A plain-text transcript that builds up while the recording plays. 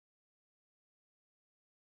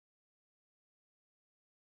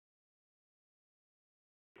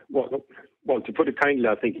Well, to put it kindly,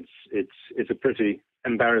 I think it's a pretty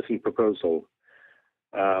embarrassing proposal.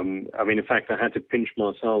 In fact, I had to pinch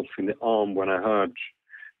myself in the arm when I heard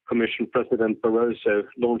Commission President Barroso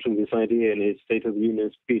launching this idea in his State of the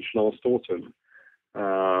Union speech last autumn.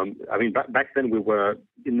 Back then we were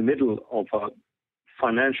in the middle of a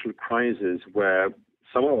financial crisis where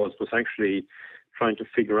some of us was actually trying to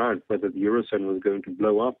figure out whether the Eurozone was going to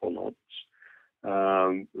blow up or not.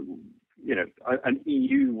 An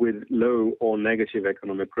EU with low or negative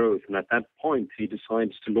economic growth. And at that point, he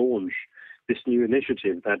decides to launch this new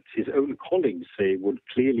initiative that his own colleagues say would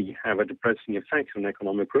clearly have a depressing effect on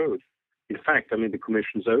economic growth. In fact, the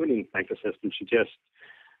Commission's own impact assessment suggests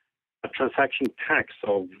a transaction tax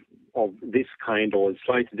of this kind or a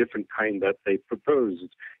slightly different kind that they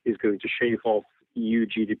proposed is going to shave off EU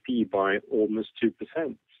GDP by almost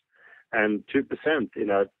 2%. And 2% in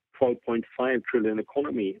a 12.5 trillion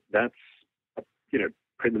economy, that's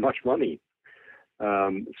pretty much money.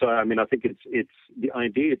 I think it's the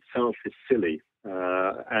idea itself is silly,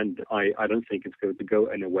 and I don't think it's going to go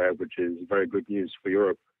anywhere, which is very good news for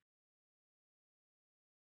Europe.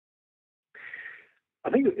 I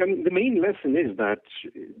think the main lesson is that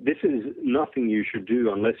this is nothing you should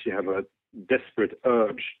do unless you have a desperate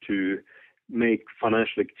urge to make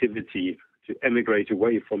financial activity to emigrate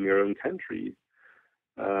away from your own country.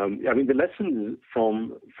 The lessons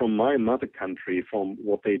from my mother country, from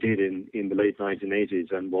what they did in the late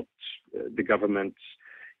 1980s and what the government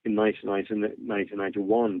in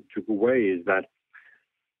 1991 took away is that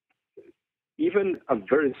even a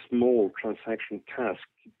very small transaction tax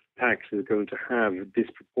is going to have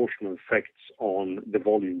disproportionate effects on the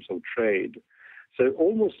volumes of trade. So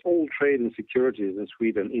almost all trade and securities in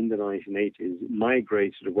Sweden in the 1980s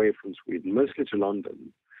migrated away from Sweden, mostly to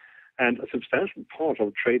London. And a substantial part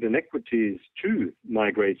of trade and equities too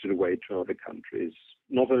migrated away to other countries,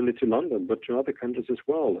 not only to London, but to other countries as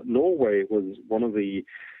well. Norway was one of the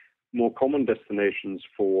more common destinations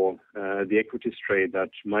for the equities trade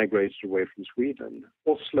that migrated away from Sweden.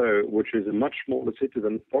 Oslo, which is a much smaller city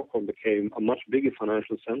than Stockholm, became a much bigger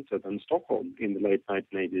financial center than Stockholm in the late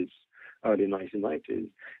 1980s, early 1990s.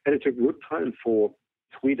 And it took good time for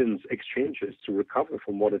Sweden's exchanges to recover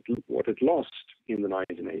from what it lost in the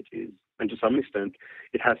 1980s, and to some extent,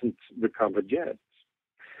 it hasn't recovered yet.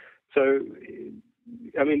 So,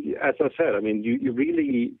 as I said, you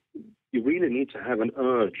really need to have an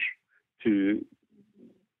urge to,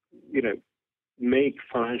 make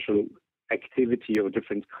financial activity of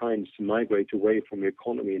different kinds to migrate away from the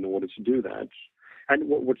economy in order to do that. And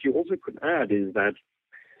what you also could add is that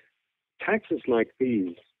taxes like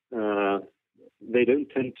these, they don't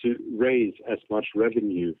tend to raise as much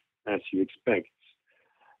revenue as you expect.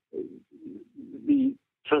 The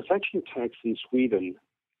transaction tax in Sweden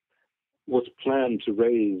was planned to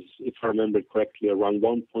raise, if I remember correctly, around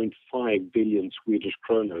 1.5 billion Swedish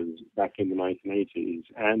kronor back in the 1980s.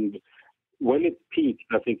 And when it peaked,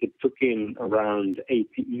 I think it took in around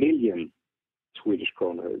 80 million Swedish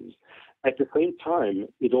kronor. At the same time,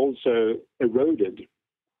 it also eroded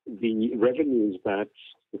the revenues that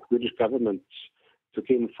the Swedish government took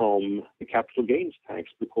in from the capital gains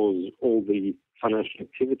tax, because all the financial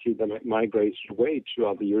activity that migrates away to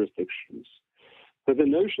other jurisdictions. So the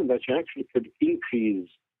notion that you actually could increase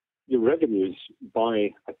your revenues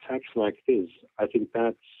by a tax like this, I think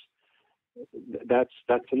that's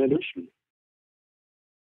an illusion.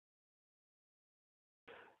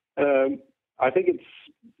 I think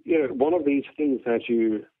it's one of these things that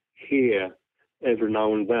you hear every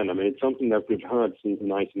now and then. It's something that we've heard since the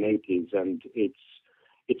 1980s, and it's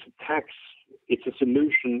a tax. It's a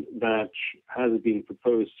solution that has been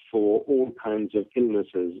proposed for all kinds of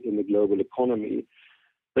illnesses in the global economy.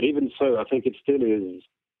 But even so, I think it still is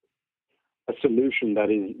a solution that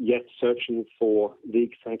is yet searching for the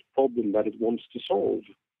exact problem that it wants to solve.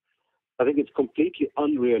 I think it's completely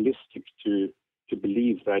unrealistic to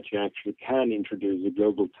believe that you actually can introduce a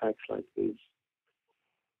global tax like this.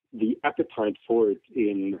 The appetite for it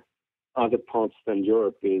in other parts than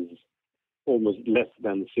Europe is almost less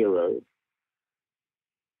than zero.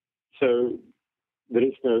 So there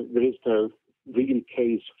is no real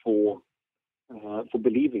case for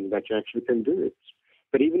believing that you actually can do it.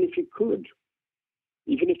 But even if you could,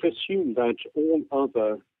 even if you assume that all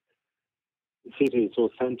other cities or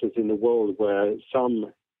centers in the world where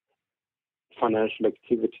some financial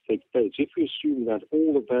activity takes place, if you assume that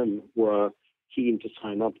all of them were keen to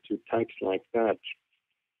sign up to a tax like that,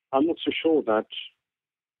 I'm not so sure that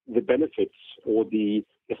the benefits or the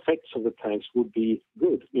effects of the tax would be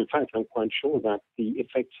good. In fact, I'm quite sure that the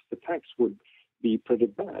effects of the tax would be pretty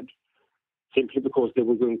bad, simply because they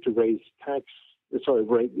were going to raise tax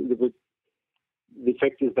the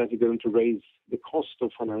effect is that you're going to raise the cost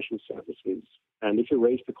of financial services. And if you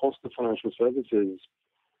raise the cost of financial services,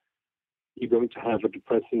 you're going to have a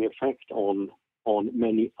depressing effect on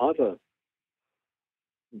many other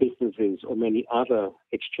businesses or many other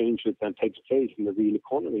exchanges that takes place in the real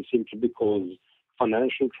economy, simply because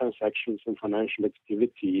financial transactions and financial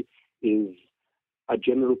activity is a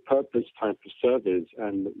general purpose type of service,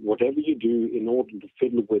 and whatever you do in order to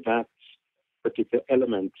fiddle with that particular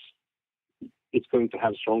element, it's going to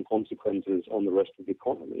have strong consequences on the rest of the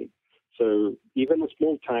economy. So even a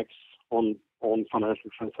small tax on financial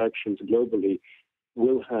transactions globally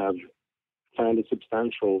will have fairly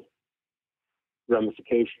substantial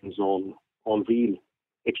ramifications on real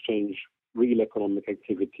exchange, real economic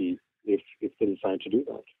activity if they decide to do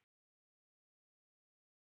that.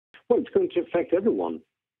 Well, it's going to affect everyone.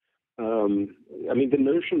 The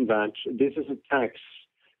notion that this is a tax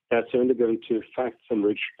that's only going to affect some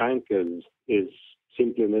rich bankers is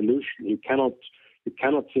simply an illusion. You cannot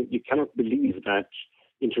believe that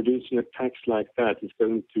introducing a tax like that is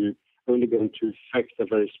only going to affect a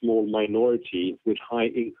very small minority with high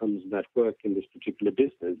incomes that work in this particular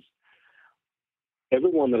business.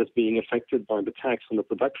 Everyone that is being affected by the tax on the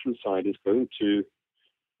production side is going to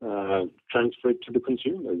transfer it to the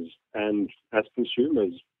consumers, and as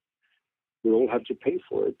consumers, we all have to pay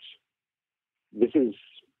for it. This is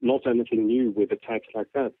not anything new with a tax like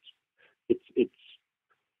that. It's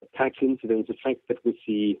a tax incidence effect that we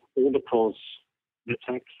see all across the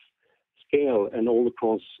tax scale and all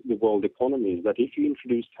across the world economies, that if you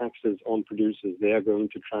introduce taxes on producers, they are going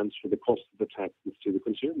to transfer the cost of the taxes to the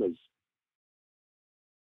consumers.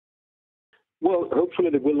 Well, hopefully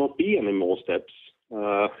there will not be any more steps.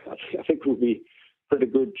 I think it would be pretty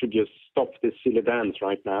good to just stop this silly dance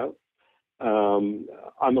right now.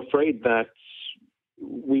 I'm afraid that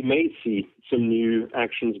we may see some new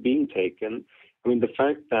actions being taken. The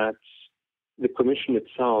fact that the Commission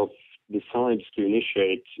itself decides to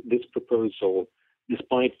initiate this proposal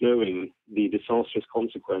despite knowing the disastrous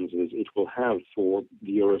consequences it will have for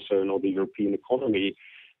the Eurozone or the European economy,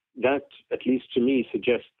 that, at least to me,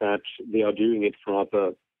 suggests that they are doing it for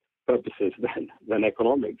other purposes than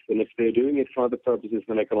economics. And if they're doing it for other purposes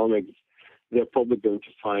than economics, they're probably going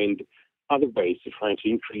to find other ways to try to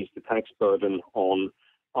increase the tax burden on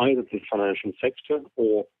either the financial sector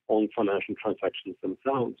or on financial transactions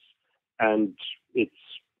themselves. And it's,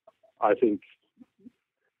 I think,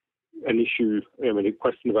 an issue, a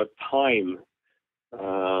question about time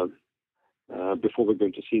before we're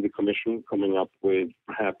going to see the Commission coming up with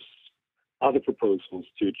perhaps other proposals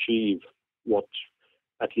to achieve what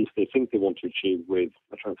at least they think they want to achieve with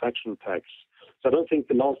a transaction tax. So I don't think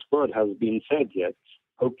the last word has been said yet.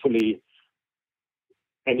 Hopefully,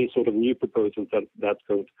 any sort of new proposals that's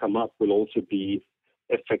going to come up will also be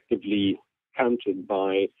effectively countered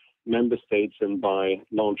by member states and by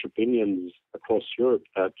large opinions across Europe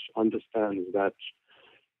that understands that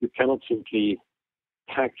you cannot simply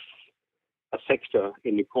tax a sector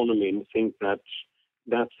in the economy and think that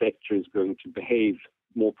that sector is going to behave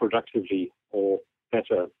more productively or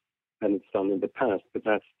better than it's done in the past. But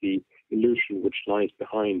that's the illusion which lies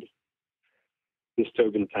behind this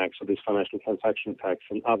Tobin tax or this financial transaction tax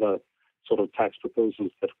and other sort of tax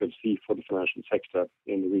proposals that we've seen for the financial sector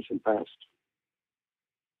in the recent past.